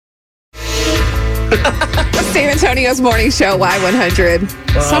San Antonio's morning show, Y100.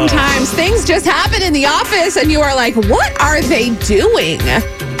 Sometimes things just happen in the office and you are like, what are they doing?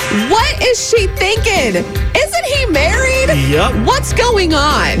 What is she thinking? Isn't he married? Yep. What's going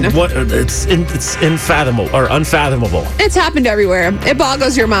on? It's unfathomable. It's happened everywhere. It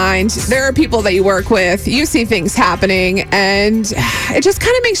boggles your mind. There are people that you work with. You see things happening, and it just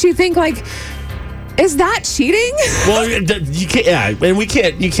kind of makes you think, like, is that cheating? Well, you can't. Yeah,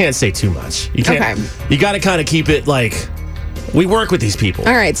 and you can't say too much. You can't. Okay. You got to kind of keep it like we work with these people.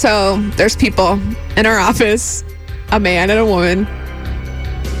 All right, so there's people in our office, a man and a woman,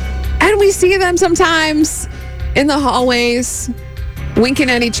 and we see them sometimes in the hallways, winking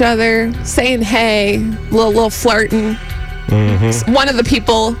at each other, saying hey, little flirting. Mm-hmm. One of the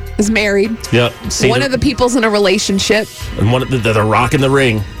people is married. Yep. One of the people's in a relationship. And they're rocking the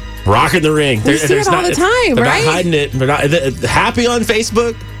ring. Rocking the ring. We see it all the time, they're right? Not hiding it. They're not happy on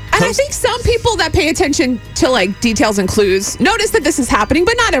Facebook. And I think some people that pay attention to like details and clues notice that this is happening,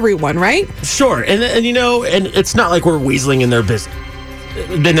 but not everyone, right? Sure. And it's not like we're weaseling in their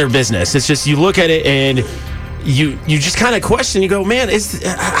business. It's just you look at it and you just kind of question. You go, man,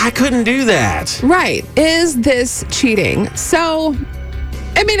 I couldn't do that. Right. Is this cheating? So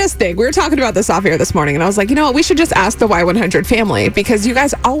it made us think. We were talking about this off air this morning, and I was like, you know what? We should just ask the Y100 family, because you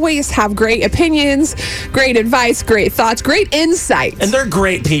guys always have great opinions, great advice, great thoughts, great insight. And they're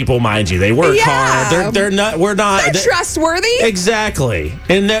great people, mind you. They work hard. They're trustworthy. Exactly.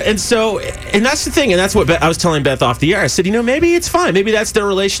 And that's the thing. And that's what I was telling Beth off the air. I said, maybe it's fine. Maybe that's their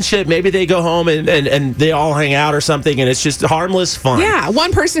relationship. Maybe they go home and they all hang out or something, and it's just harmless fun. Yeah.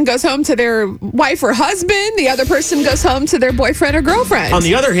 One person goes home to their wife or husband. The other person goes home to their boyfriend or girlfriend. On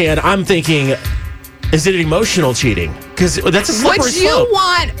the other hand, I'm thinking, is it emotional cheating? Because that's a slippery slope. Would you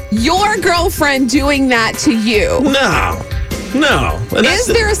want your girlfriend doing that to you? No. Is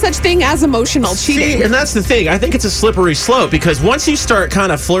there a such thing as emotional cheating? See, and that's the thing. I think it's a slippery slope, because once you start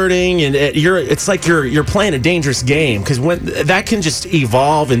kind of flirting, and it's like you're playing a dangerous game, because when that can just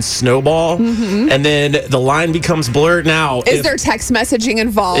evolve and snowball, and then the line becomes blurred. Now, is there text messaging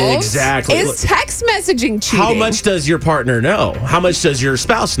involved? Exactly. Is text messaging cheating? How much does your partner know? How much does your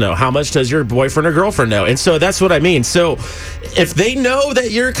spouse know? How much does your boyfriend or girlfriend know? And so that's what I mean. So if they know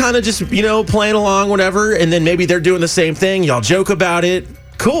that you're kind of just playing along, whatever, and then maybe they're doing the same thing, y'all joke about it,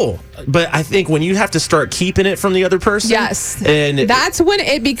 cool. But I think when you have to start keeping it from the other person, yes, and that's when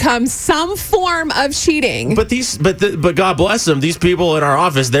it becomes some form of cheating. But God bless them, these people in our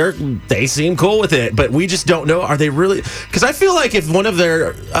office, they seem cool with it, but we just don't know. Are they really? Because I feel like if one of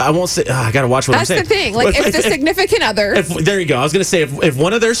their, I won't say, I got to watch what I'm saying. That's the thing. Like if the significant other, there you go. I was going to say if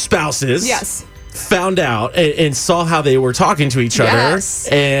one of their spouses, yes, found out and saw how they were talking to each other,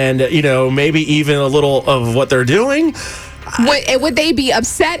 and maybe even a little of what they're doing. Would they be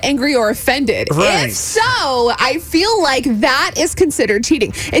upset, angry, or offended? Right. If so, I feel like that is considered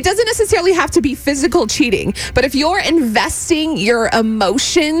cheating. It doesn't necessarily have to be physical cheating, but if you're investing your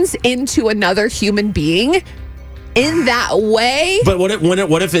emotions into another human being in that way. But what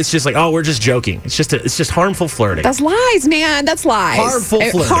if it's just like, oh, we're just joking? It's just harmful flirting. That's lies, man. That's lies.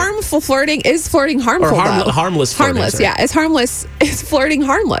 Harmful flirting is flirting harmful. Or harmless flirting. Harmless, yeah. It's harmless. Is flirting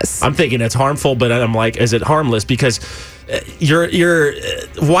harmless? I'm thinking it's harmful, but I'm like, is it harmless? Because you're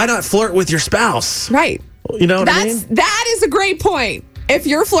why not flirt with your spouse? Right. You know what I mean? That is a great point. If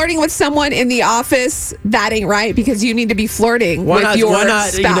you're flirting with someone in the office, that ain't right, because you need to be flirting with your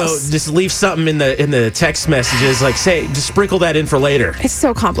spouse. Just leave something in the text messages, like just sprinkle that in for later. It's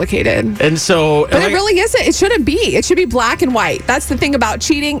so complicated. And so, but it really isn't. It shouldn't be. It should be black and white. That's the thing about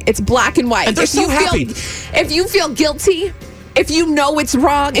cheating. It's black and white. And they're so happy. If you feel guilty, if you know it's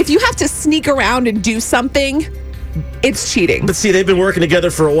wrong, if you have to sneak around and do something, it's cheating. But see, they've been working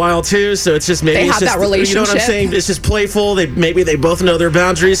together for a while too, so it's just maybe that relationship. You know what I'm saying? It's just playful. Maybe they both know their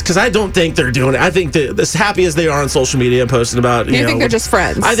boundaries, because I don't think they're doing it. I think that as happy as they are on social media and posting about, you think they're just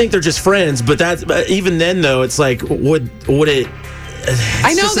friends? I think they're just friends. But even then, though, it's like would it?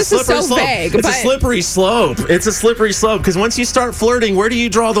 I know this is so vague. It's a slippery slope. It's a slippery slope, because once you start flirting, where do you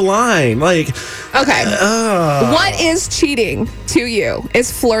draw the line? Like, okay, what is cheating to you?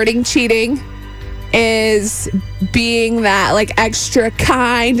 Is flirting cheating? Is being that like extra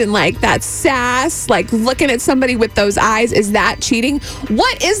kind and like that sass, like looking at somebody with those eyes, is that cheating?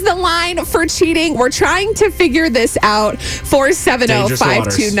 What is the line for cheating? We're trying to figure this out.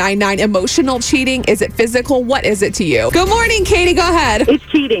 470-5299. Emotional cheating, is it physical? What is it to you? Good morning, Katie, go ahead. It's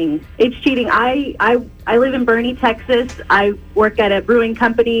cheating. I live in Boerne, Texas. I work at a brewing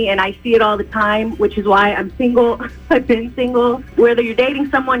company, and I see it all the time, which is why I'm single. I've been single. Whether you're dating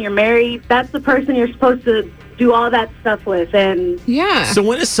someone, you're married, that's the person you're supposed to do all that stuff with. And Yeah. So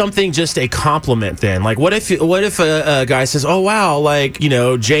when is something just a compliment then? Like what if a guy says, "Oh wow, like,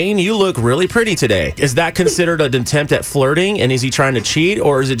 Jane, you look really pretty today." Is that considered an attempt at flirting, and is he trying to cheat,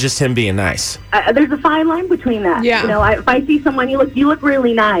 or is it just him being nice? there's a fine line between that. Yeah. If I see someone, you look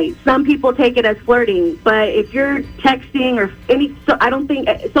really nice. Some people take it as flirting, but if you're texting or I don't think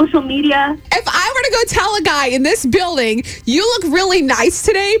social media. If I were to go tell a guy in this building, "You look really nice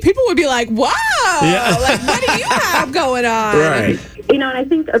today," people would be like, "Whoa, Yeah. like what do you have going on?" Right. And I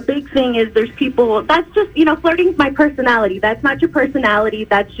think a big thing is there's people, that's just, flirting's my personality. That's not your personality.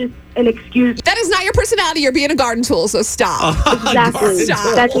 That's just an excuse. That is not your personality. You're being a garden tool, so stop. Exactly.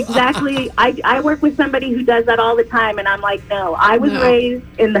 Stop. That's exactly, I work with somebody who does that all the time, and I'm like, no. I was No. raised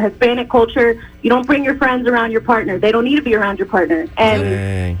in the Hispanic culture. You don't bring your friends around your partner. They don't need to be around your partner.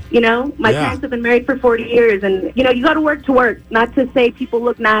 And, Dang. my Yeah. parents have been married for 40 years, and, you got to work, not to say people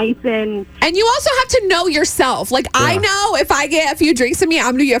look nice. And And you also have to know yourself. Like, I know if I get a few drinks in me, I'm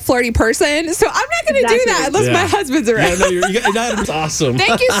going to be a flirty person. So I'm not going to do Exactly. that unless Yeah. my husband's around. Yeah, no, that's awesome.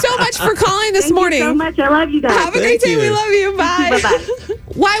 Thank you so much for calling this thank morning. you so much. I love you guys. Have a great day. Thank We you. love you. Bye. Bye-bye.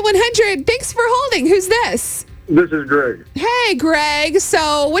 Y100, thanks for holding. Who's this? This is Greg. Hey, Greg.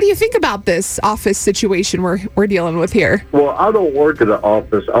 So what do you think about this office situation we're dealing with here? Well, I don't work at the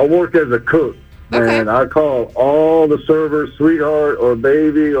office. I work as a cook. Okay. And I call all the servers sweetheart or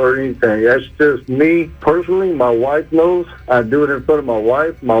baby or anything. That's just me. Personally, my wife knows. I do it in front of my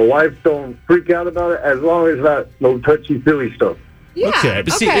wife. My wife don't freak out about it as long as not no touchy-feely stuff. Yeah. Okay,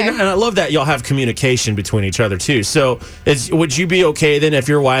 but see, and I love that y'all have communication between each other too. So, would you be okay then if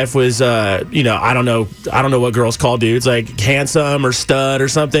your wife was, I don't know what girls call dudes, like handsome or stud or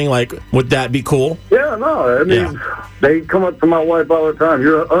something? Like, would that be cool? Yeah, no. I mean, they come up to my wife all the time.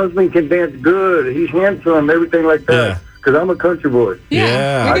 Your husband can dance good. He's handsome, everything like Yeah. that. Because I'm a country boy.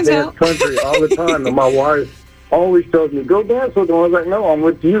 Yeah. You I can dance tell. country all the time, and my wife always tells me, go dance with them. I was like, no, I'm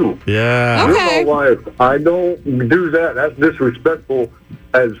with you. Yeah. Okay. You're my wife. I don't do that. That's disrespectful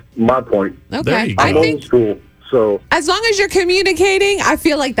as my point. There Okay. you go. I I'm old think school. So, as long as you're communicating, I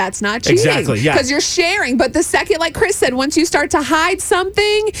feel like that's not cheating. Exactly, yeah. Because you're sharing. But the second, like Chris said, once you start to hide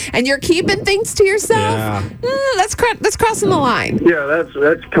something and you're keeping things to yourself, that's crossing the line. yeah,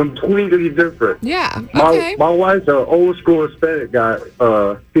 that's completely different. Yeah. Okay. My wife's an old school Hispanic guy,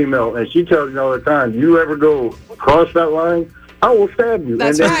 female, and she tells me all the time, you ever go cross that line, I will stab you.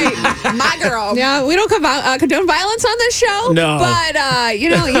 That's And then- right, my girl. Yeah, we don't condone violence on this show. No. But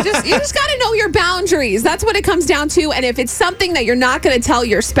you just got to know your boundaries. That's what it comes down to. And if it's something that you're not going to tell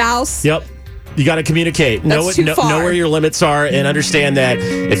your spouse, Yep. You got to communicate. That's too far. Know where your limits are, and understand that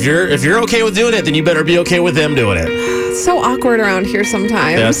if you're okay with doing it, then you better be okay with them doing it. it's so awkward around here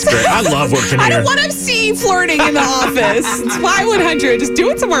sometimes. That's great. I love working I here. don't want to see flirting in the office. It's Y100. Just do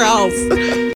it somewhere else.